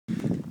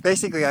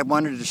Basically, I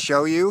wanted to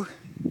show you,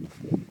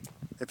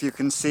 if you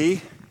can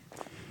see,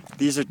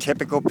 these are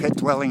typical pit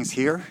dwellings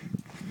here.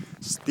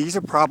 These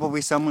are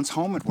probably someone's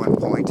home at one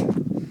point.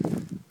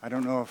 I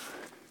don't know if...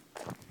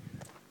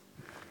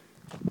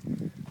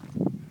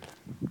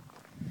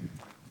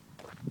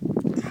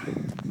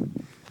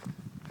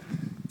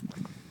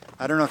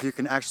 I don't know if you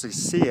can actually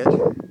see it.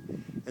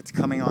 It's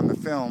coming on the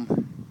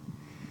film.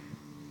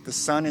 The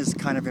sun is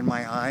kind of in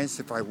my eyes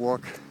if I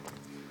walk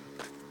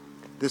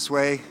this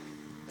way.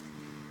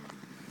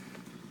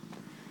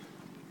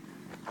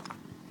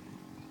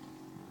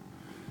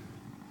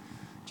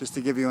 Just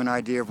to give you an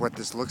idea of what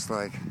this looks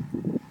like.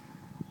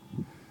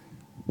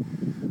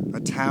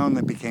 A town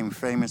that became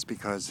famous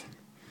because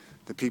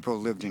the people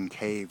lived in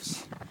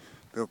caves,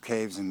 built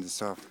caves and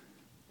stuff.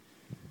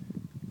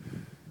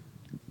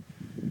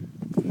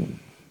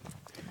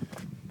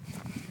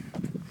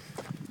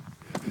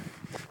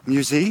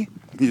 Musée?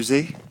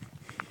 Musée?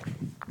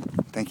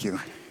 Thank you.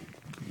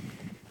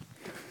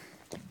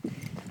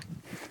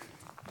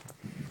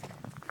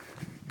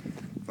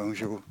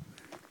 Bonjour.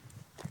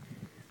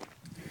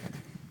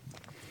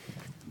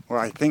 Well,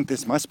 I think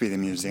this must be the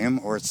museum,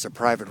 or it's a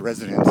private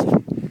residence.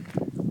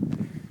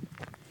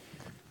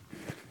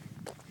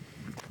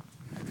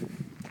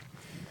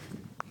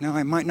 Now,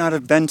 I might not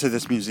have been to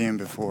this museum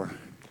before.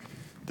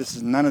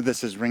 None of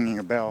this is ringing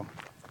a bell.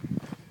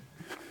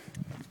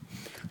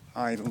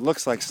 It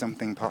looks like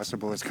something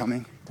possible is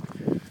coming.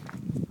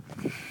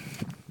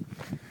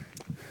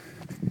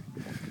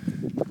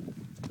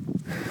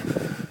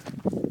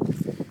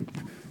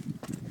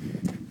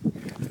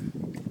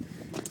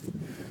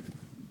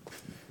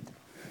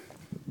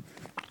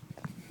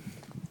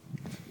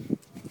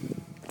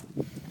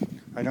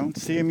 I don't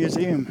see a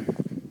museum.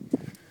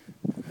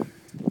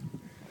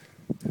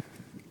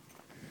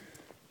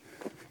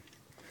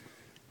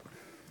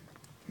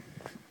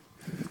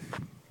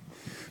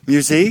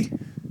 Musée?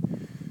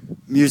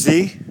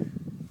 Musée?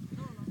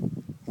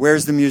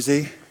 Where's the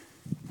musée?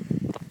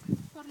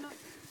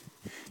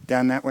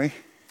 Down that way?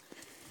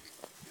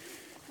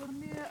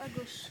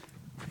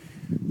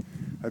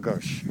 À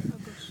gauche.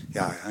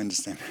 Yeah, I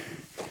understand.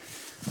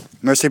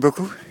 Merci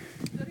beaucoup.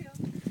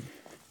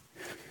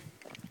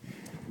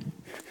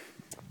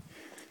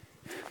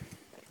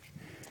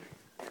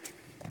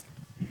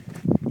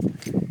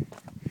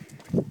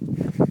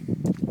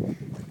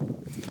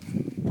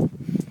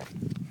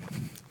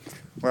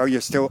 Well,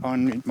 you're still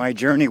on my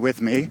journey with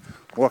me,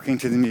 walking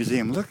to the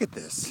museum. Look at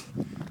this.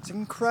 It's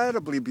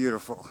incredibly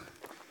beautiful.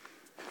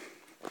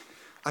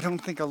 I don't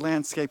think a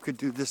landscape could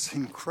do this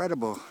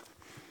incredible.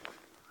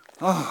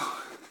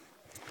 Oh.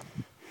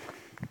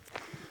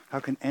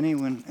 How can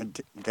anyone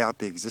doubt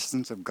the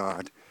existence of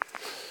God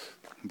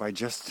by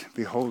just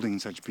beholding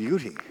such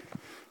beauty?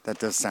 That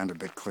does sound a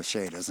bit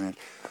cliche, doesn't it?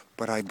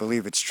 But I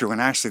believe it's true.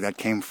 And actually that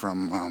came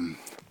from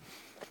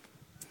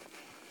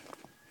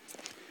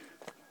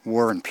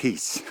War and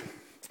Peace.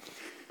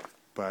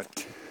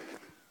 But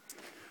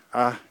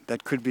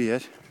that could be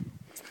it.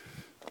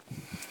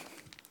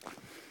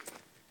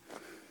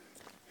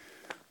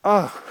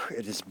 Oh,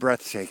 it is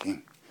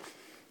breathtaking.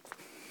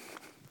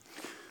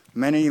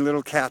 Many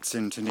little cats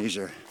in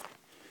Tunisia.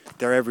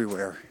 They're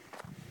everywhere.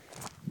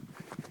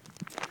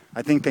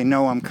 I think they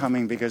know I'm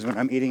coming because when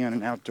I'm eating on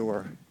an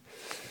outdoor,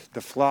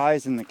 the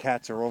flies and the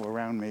cats are all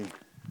around me.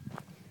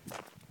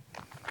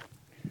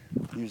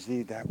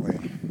 Musée that way.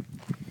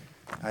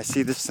 I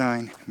see the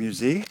sign,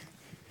 Musée.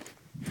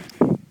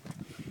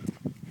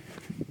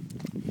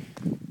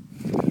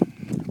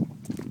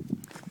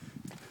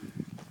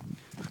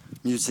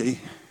 Musée.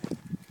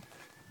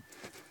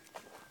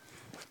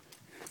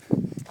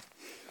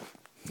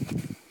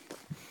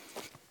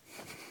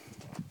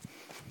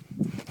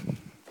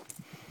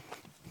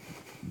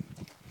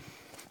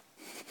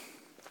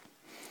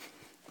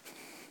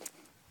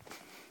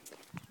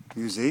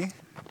 Musée.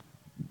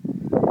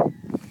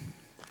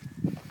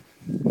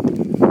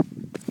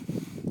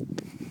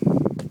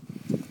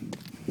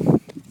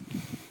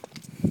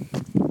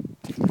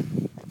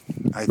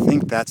 I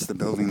think that's the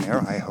building there,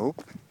 I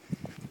hope.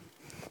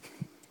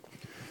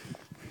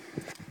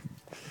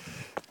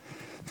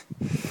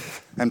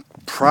 And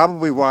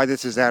probably why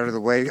this is out of the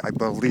way, I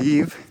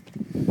believe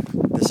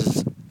this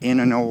is in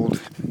an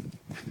old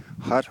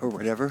hut or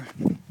whatever.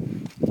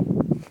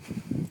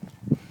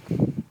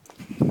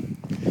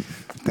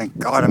 Thank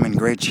God I'm in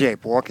great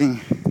shape,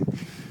 walking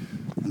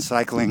and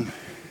cycling.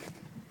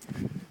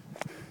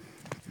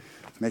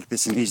 Make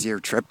this an easier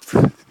trip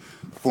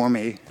for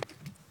me.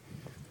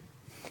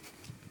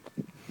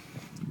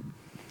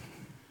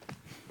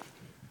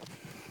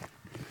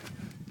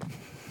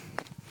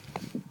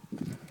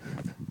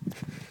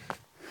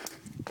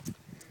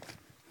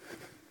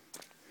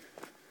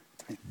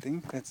 I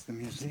think that's the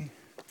museum.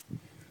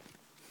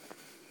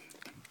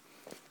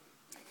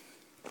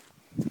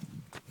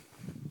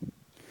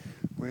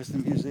 Where's the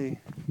museum?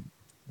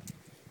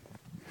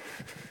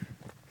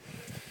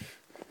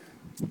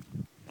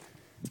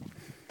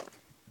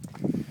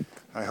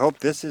 I hope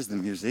this is the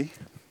museum.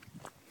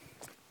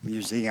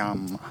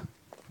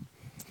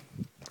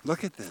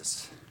 Look at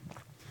this.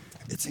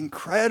 It's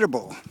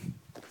incredible,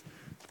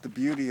 the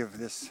beauty of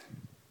this.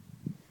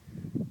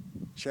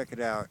 Check it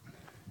out.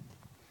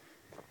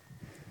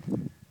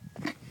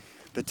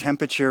 The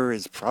temperature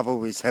is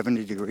probably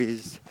 70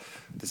 degrees.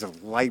 There's a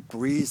light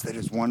breeze that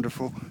is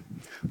wonderful.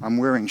 I'm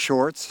wearing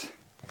shorts,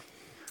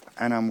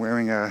 and I'm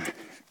wearing a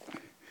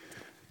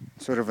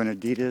sort of an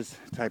Adidas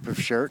type of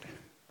shirt.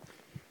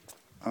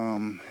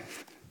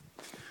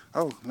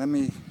 Oh, let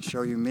me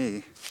show you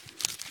me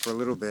for a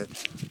little bit.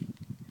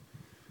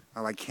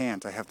 Oh, I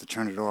can't. I have to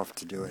turn it off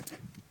to do it.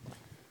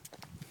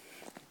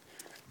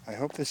 I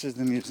hope this is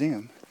the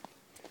museum.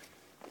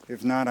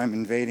 If not, I'm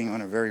invading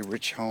on a very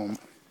rich home.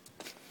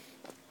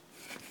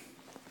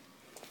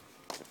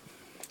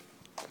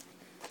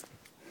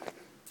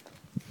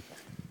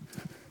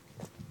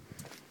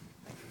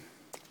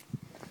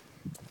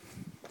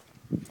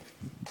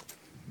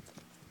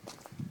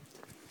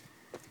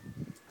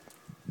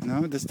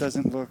 No, this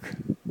doesn't look.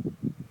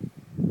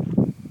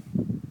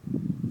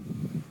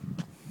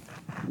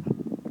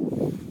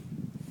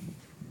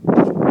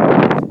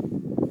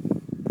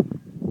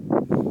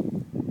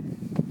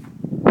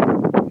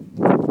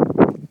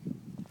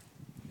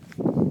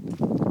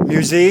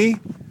 Museum?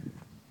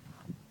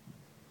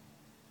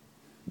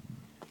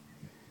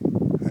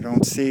 I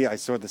don't see, I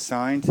saw the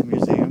sign to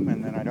museum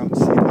and then I don't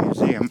see the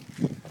museum.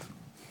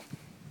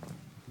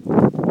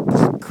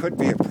 This could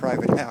be a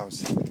private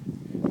house.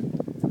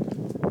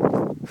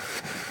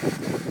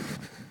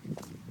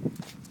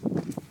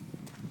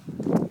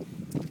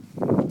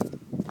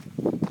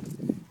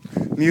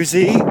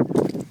 Museum?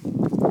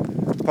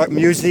 What,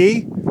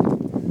 museum?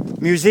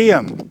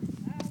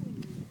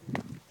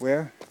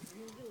 Where?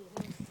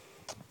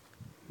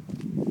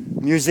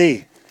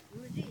 Museum.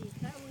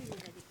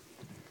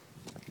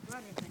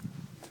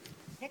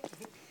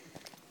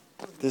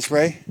 This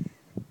way?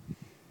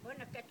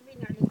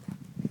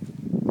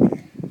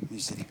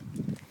 Museum.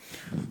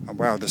 Oh,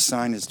 wow, the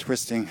sign is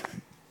twisting.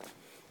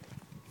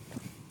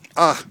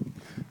 Ah,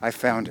 I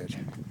found it.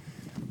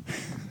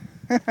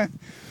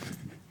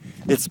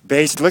 It's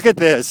based, look at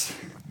this.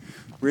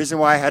 Reason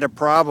why I had a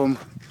problem.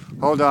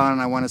 Hold on,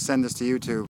 I want to send this to YouTube.